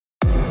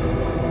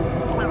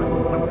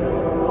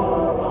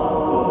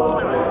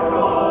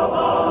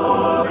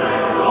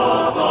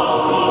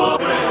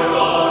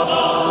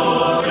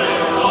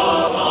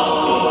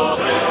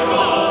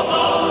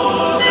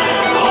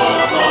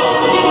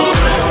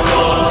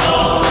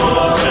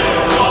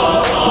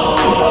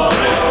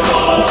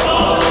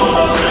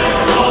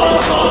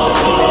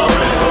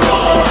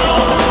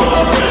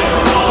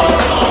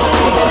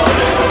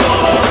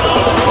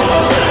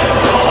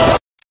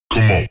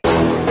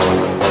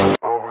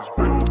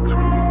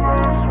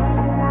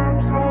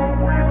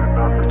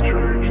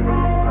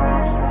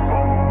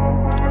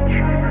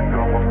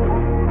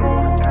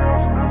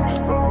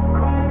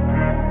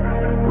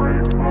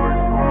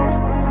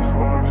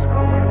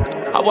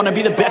I wanna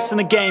be the best in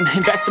the game,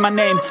 invest in my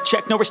name.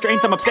 Check no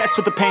restraints, I'm obsessed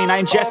with the pain. I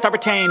ingest, I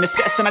retain,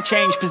 assess and I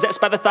change. Possessed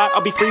by the thought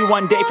I'll be free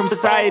one day from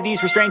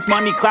society's restraints.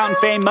 Money, clout and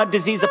fame, mud,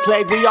 disease, a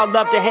plague. We all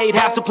love to hate,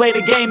 have to play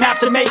the game, have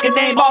to make a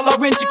name. All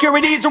our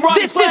insecurities are on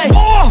display. This is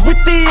war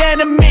with the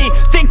enemy,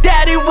 think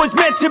that it was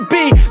meant to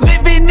be.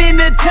 Living in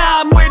a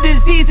time where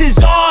disease is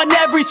on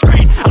every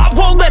screen. I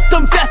won't let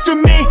them fester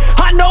me,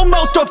 I know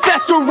most are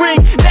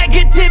festering.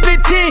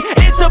 Negativity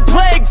is a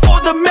plague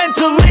for the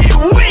mentally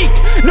weak.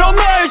 No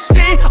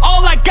mercy,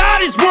 all I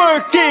got is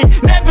working.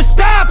 Never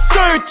stop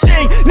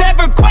searching,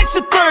 never quite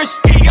so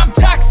thirsty. I'm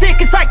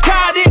toxic and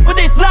psychotic with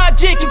this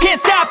logic, you can't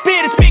stop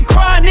it. It's been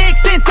chronic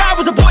since I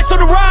was a boy, so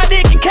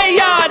neurotic and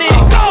chaotic.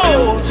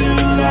 Built to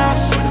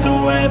last with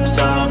the webs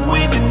I'm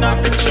weaving.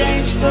 I could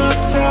change the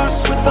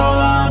past with all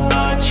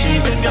I'm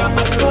achieving. Got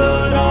my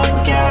foot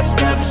on gas,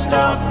 never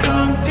stop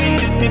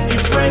competing. If you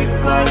break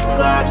like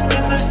glass,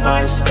 then this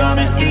life's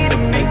gonna eat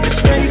 'em. Make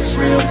mistakes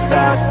real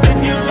fast,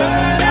 then you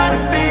learn how to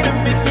beat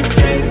 'em. If you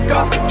take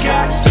off the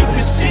cast, you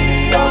can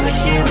see all the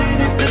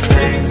healing. If the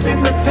pain's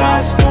in the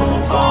past,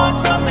 move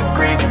on from the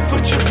grave and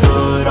put your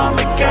foot on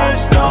the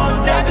gas.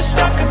 No, never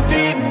stop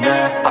competing,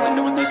 yeah. I've been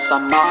doing this,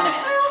 I'm on it.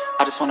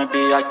 I just wanna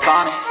be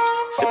iconic.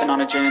 Sipping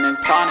on a gin and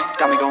tonic,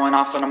 got me going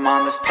off when I'm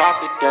on this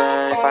topic,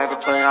 yeah. If I ever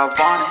play, I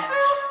want it.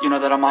 You know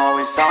that I'm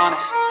always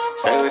honest.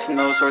 Stay away from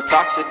those who are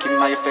toxic. Keep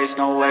them out your face,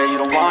 no way, you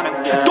don't want them,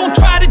 yeah. Don't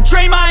try to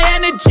drain my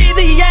energy.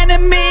 The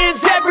enemy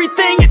is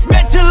everything. It's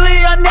mentally,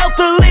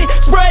 unhealthily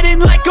spreading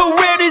like a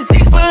rare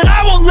disease, but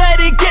I won't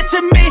let it get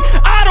to me.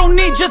 I don't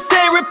need your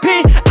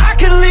therapy. I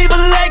can leave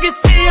a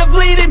legacy of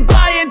leading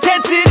by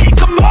intensity.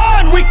 Come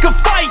on, we can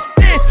fight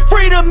this.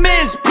 Freedom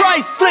is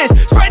priceless,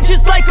 spread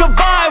just like a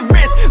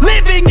virus.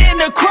 Living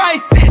in a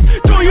crisis.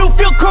 Do you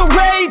feel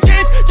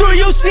courageous? Do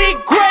you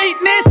seek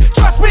greatness?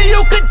 Trust me,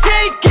 you can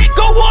take it.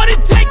 Go on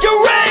and take your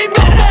aim.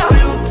 I was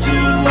built to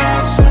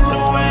last with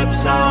the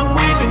webs I'm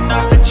weaving.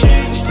 I could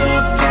change the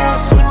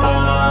past with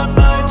all I'm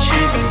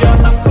achieving. Got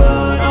my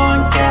foot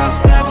on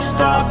gas, never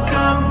stop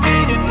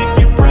competing. If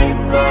you break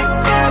like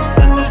glass,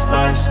 then this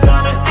life's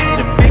gonna eat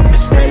 'em. Make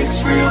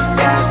mistakes real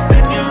fast,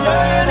 then you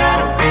learn how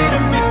to beat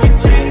 'em. If you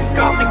take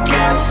off the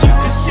cast, you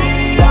can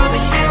see all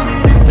the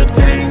healing. If the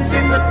pain's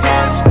in the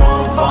past,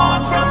 move on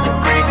from the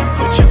grave and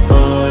put your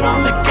foot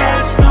on the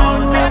gas. No,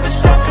 never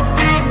stop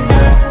competing,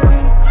 yeah.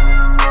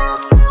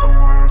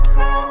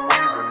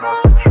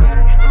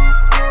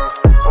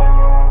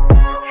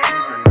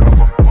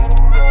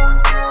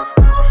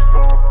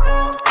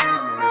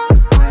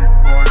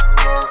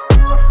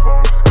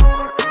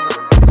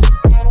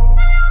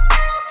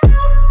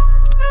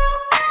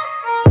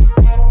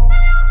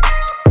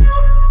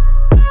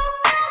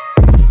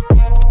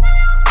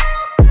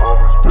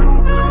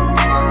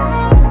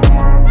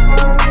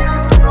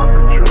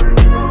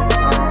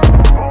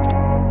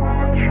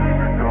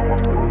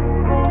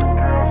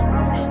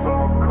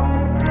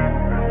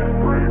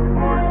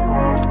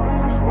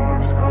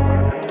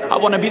 I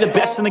wanna be the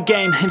best in the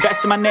game,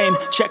 invest in my name.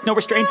 Check no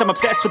restraints, I'm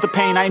obsessed with the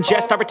pain. I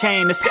ingest, I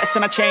retain, assess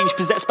and I change.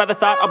 Possessed by the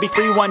thought I'll be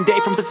free one day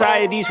from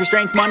society's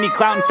restraints. Money,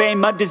 clout and fame,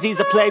 mud,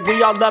 disease, a plague.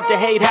 We all love to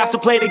hate, have to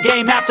play the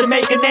game, have to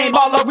make a name.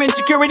 All our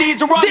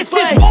insecurities are on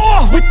display. This is war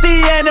with the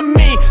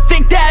enemy,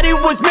 think that it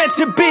was meant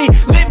to be.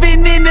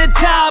 Living in a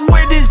time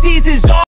where disease is all